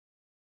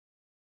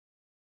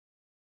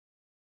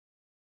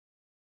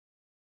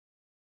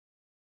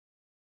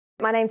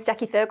My name's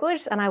Jacqui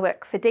Thurgood and I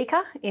work for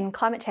DECA in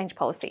climate change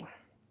policy.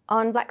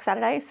 On Black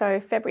Saturday, so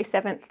February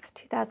 7th,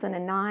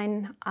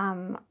 2009,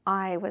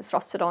 I was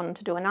rostered on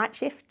to do a night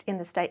shift in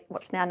the state,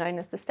 what's now known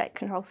as the State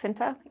Control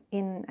Centre,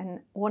 in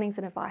an warnings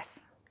and advice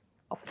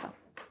officer.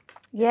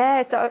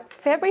 Yeah, so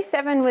February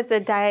 7 was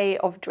a day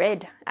of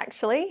dread,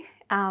 actually.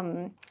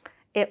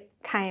 It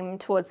came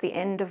towards the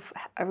end of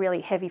a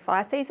really heavy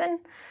fire season.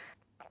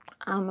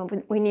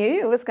 We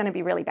knew it was going to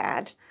be really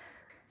bad.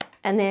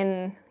 And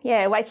then,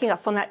 yeah, waking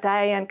up on that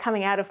day and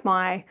coming out of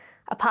my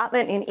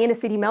apartment in inner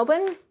city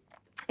Melbourne,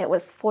 it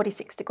was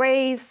 46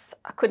 degrees.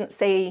 I couldn't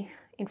see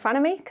in front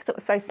of me because it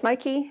was so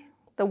smoky.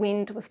 The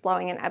wind was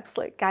blowing an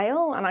absolute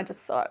gale and I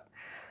just thought,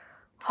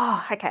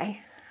 oh,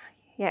 okay,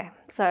 yeah.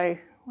 So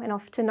went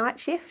off to night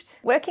shift.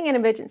 Working in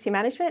emergency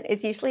management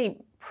is usually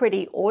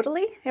pretty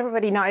orderly.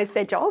 Everybody knows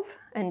their job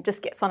and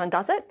just gets on and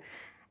does it.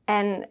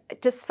 And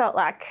it just felt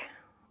like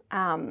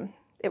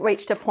it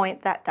reached a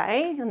point that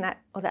day and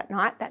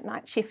that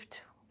night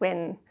shift,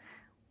 when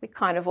we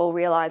kind of all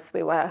realised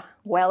we were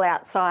well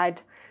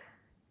outside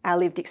our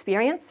lived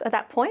experience at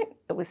that point.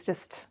 It was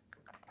just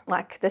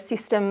like the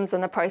systems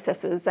and the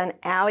processes and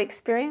our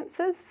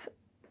experiences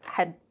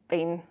had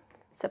been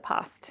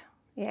surpassed.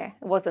 Yeah,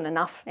 it wasn't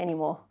enough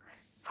anymore.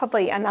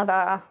 Probably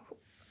another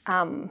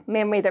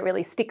memory that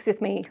really sticks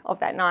with me of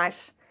that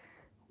night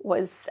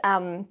was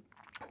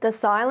the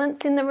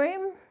silence in the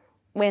room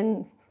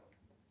when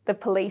the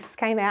police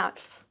came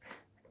out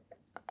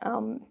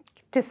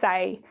to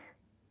say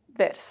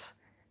that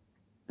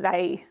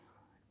they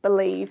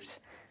believed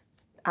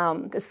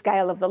the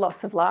scale of the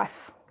loss of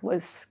life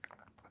was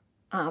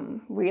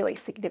really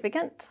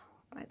significant.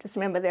 I just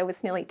remember there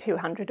was nearly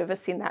 200 of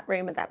us in that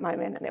room at that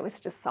moment and there was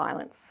just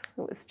silence.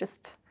 It was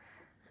just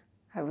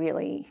a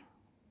really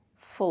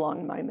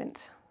full-on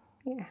moment,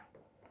 yeah.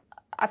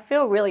 I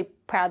feel really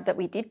proud that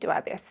we did do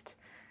our best.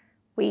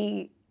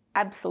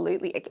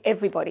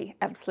 Everybody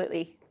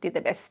absolutely did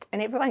their best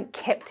and everyone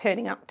kept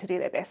turning up to do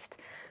their best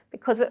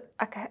because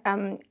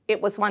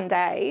it was one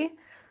day,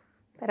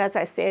 but as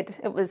I said,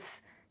 it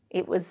was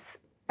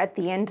at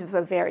the end of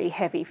a very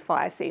heavy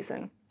fire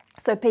season.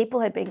 So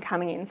people had been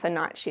coming in for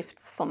night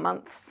shifts for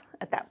months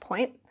at that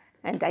point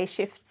and day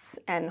shifts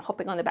and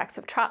hopping on the backs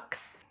of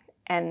trucks.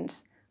 And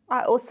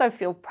I also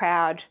feel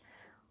proud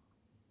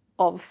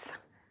of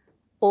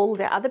all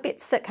the other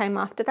bits that came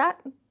after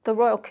that. The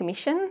Royal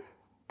Commission,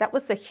 that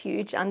was a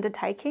huge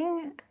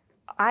undertaking.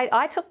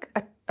 I took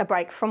a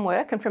break from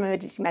work and from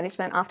emergency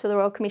management after the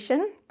Royal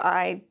Commission.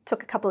 I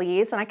took a couple of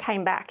years and I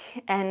came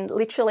back, and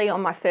literally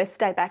on my first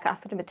day back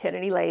after the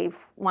maternity leave,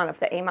 one of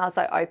the emails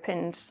I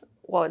opened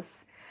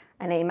was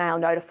an email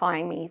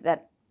notifying me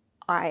that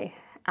I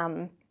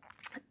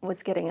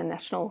was getting a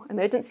National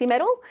Emergency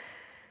Medal,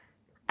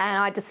 and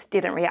I just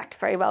didn't react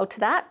very well to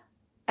that.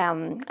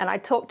 And I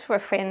talked to a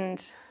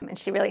friend and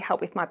she really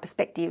helped with my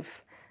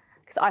perspective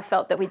because I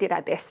felt that we did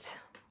our best,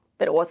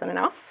 but it wasn't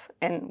enough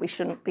and we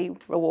shouldn't be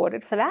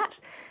rewarded for that.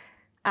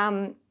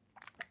 And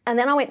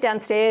then I went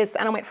downstairs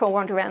and I went for a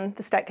wander around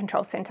the State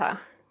Control Centre,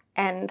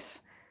 and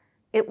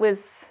it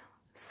was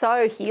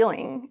so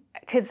healing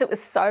because it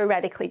was so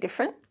radically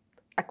different.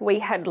 Like, we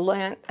had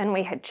learnt and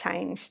we had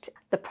changed.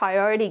 The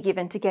priority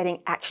given to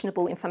getting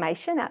actionable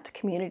information out to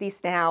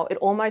communities now, it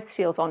almost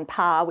feels on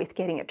par with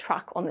getting a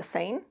truck on the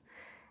scene.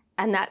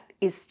 And that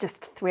is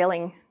just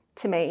thrilling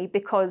to me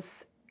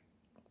because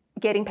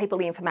getting people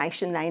the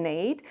information they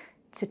need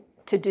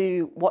to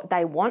do what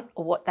they want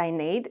or what they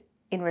need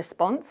in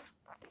response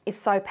is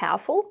so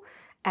powerful.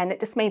 And it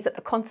just means that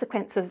the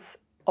consequences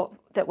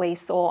that we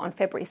saw on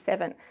February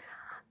 7th,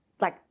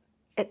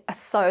 are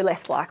so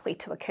less likely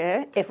to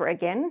occur ever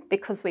again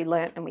because we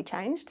learnt and we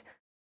changed.